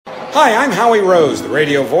Hi, I'm Howie Rose, the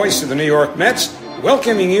radio voice of the New York Mets,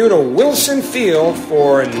 welcoming you to Wilson Field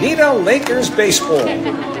for Neeta Lakers baseball.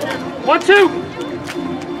 1-2.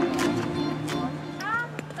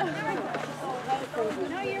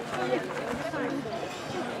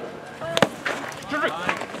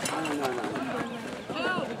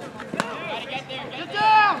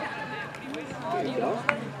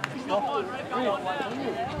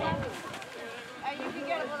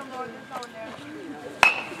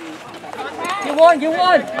 Get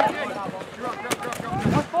one!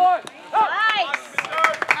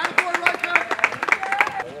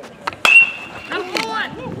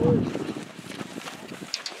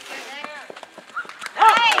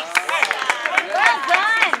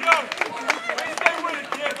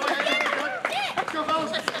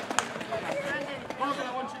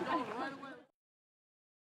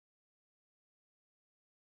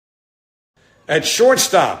 At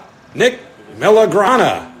shortstop, Nick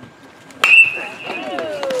Milagrana.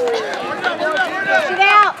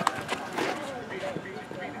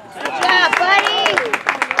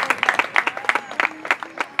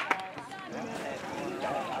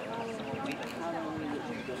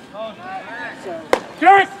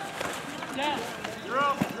 Jerry! You're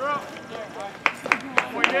up.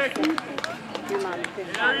 Boy, Nick.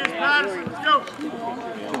 There he is, Patterson. Let's go.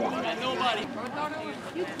 Nobody.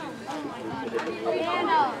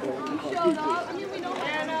 Anna, you showed up. I mean, we know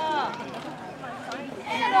Anna.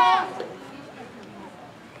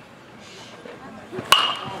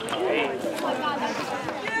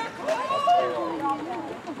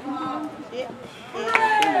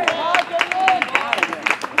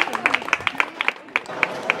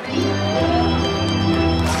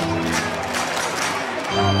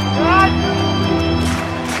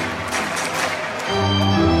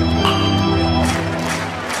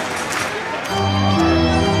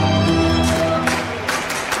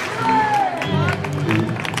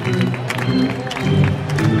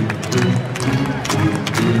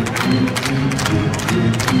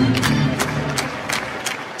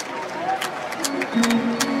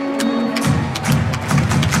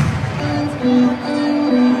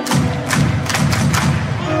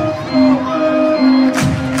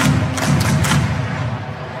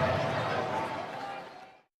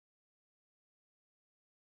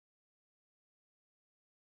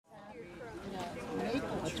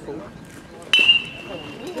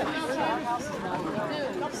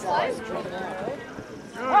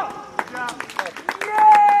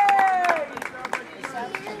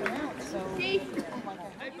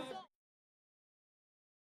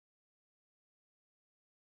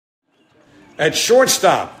 At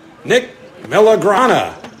shortstop, Nick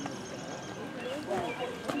Milagrana.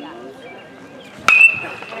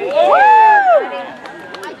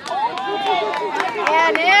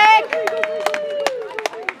 Yeah, Nick!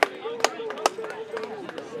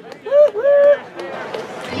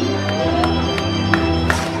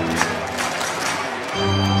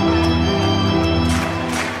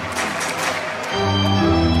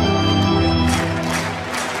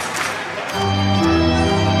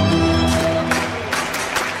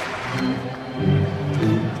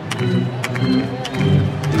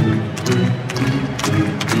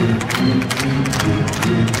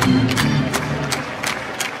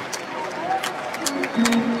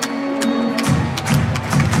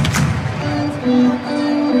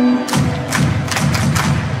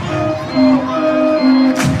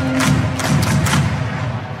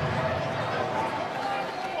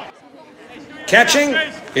 Catching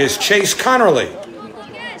is Chase Connerly.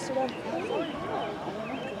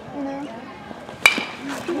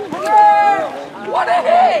 What a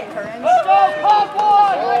hit! Let's go,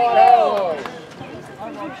 Popcorn!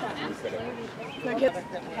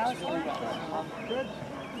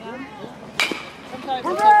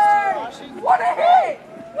 Hooray! What a hit!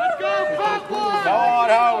 Let's go, Popcorn! God,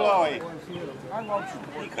 how Louie?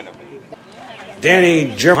 He could have been.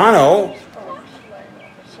 Danny Germano.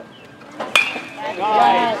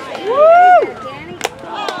 Nice.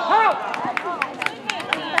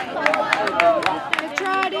 Good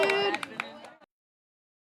try, dude.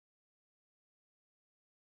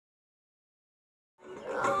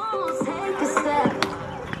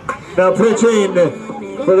 Now pitching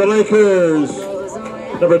for the Lakers,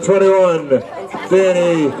 number 21,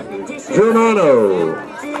 Danny Germano.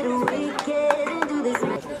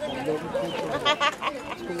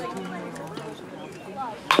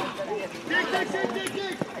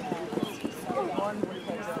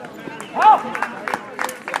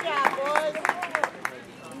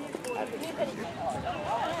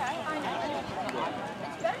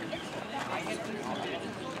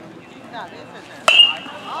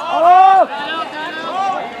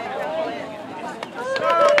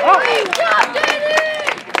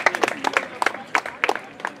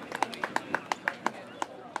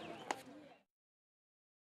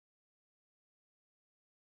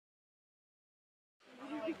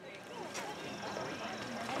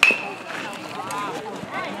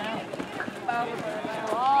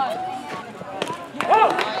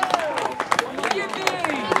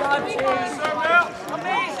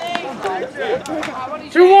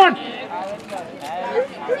 2-1.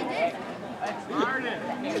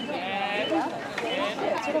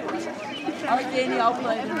 All right, Danny, I'll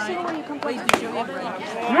play tonight. Please do show you a break.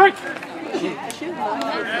 Right.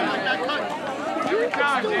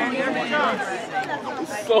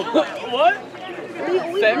 So, what?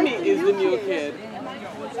 Femi is the new kid.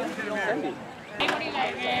 Femi.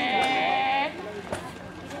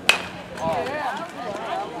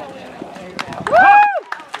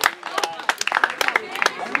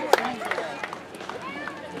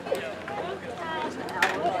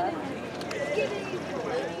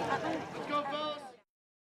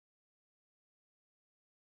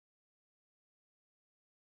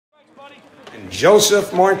 And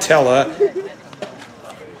Joseph Martella.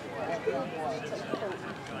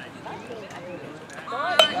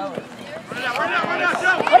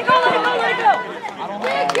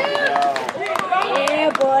 Yeah,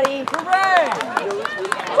 buddy.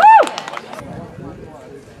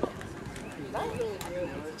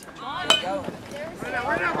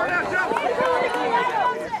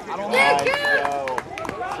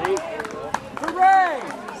 Hooray!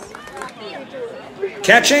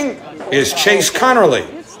 Catching is Chase Connerly.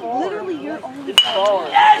 It's literally your only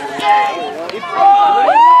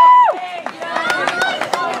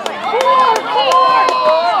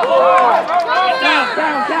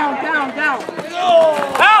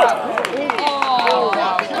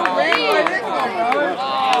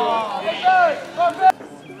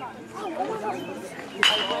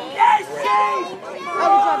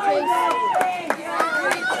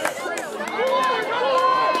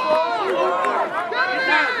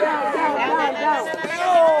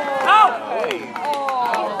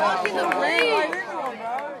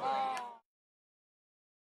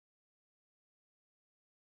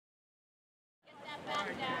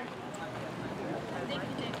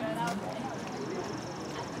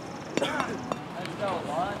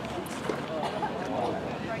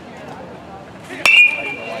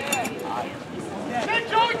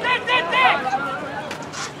Down.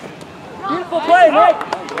 Beautiful play, Nick.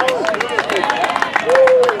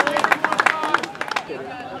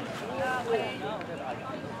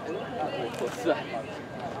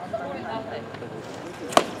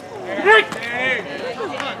 Nick!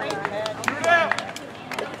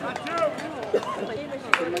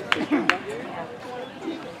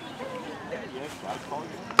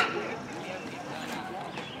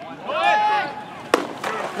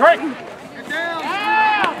 Right. Get down.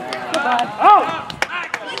 Oh!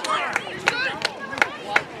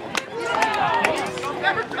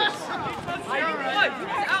 Never touch something.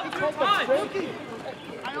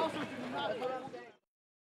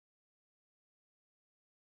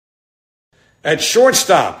 At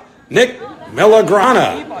shortstop, Nick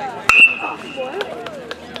Milagrana.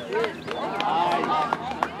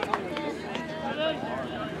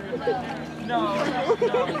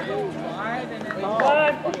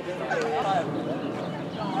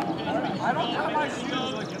 I don't have my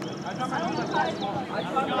shoes like I got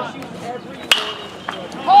my shoes every morning.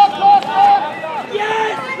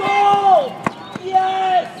 Yes! Goal!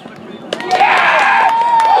 Yes!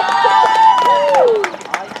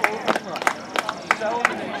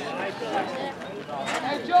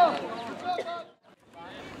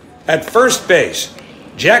 At first base,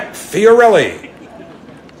 Jack Fiorelli.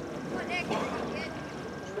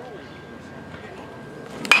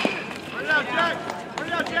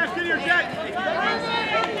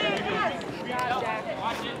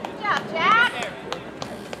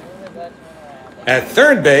 At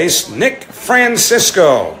third base, Nick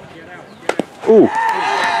Francisco. Ooh.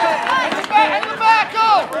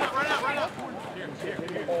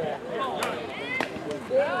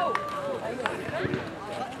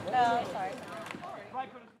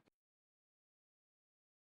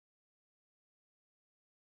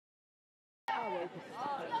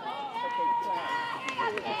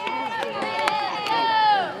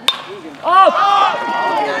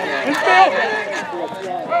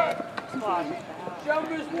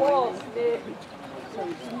 Jumper's balls, Nick.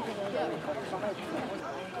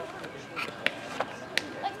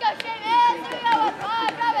 Let's go, Shaven! 3-0-5,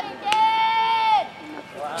 grab it again!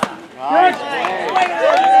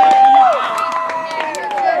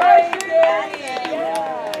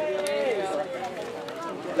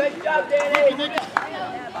 Good job, Danny!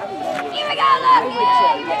 Here we go, Lucky!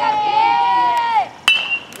 Here we go, kid!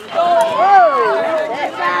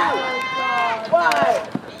 Why?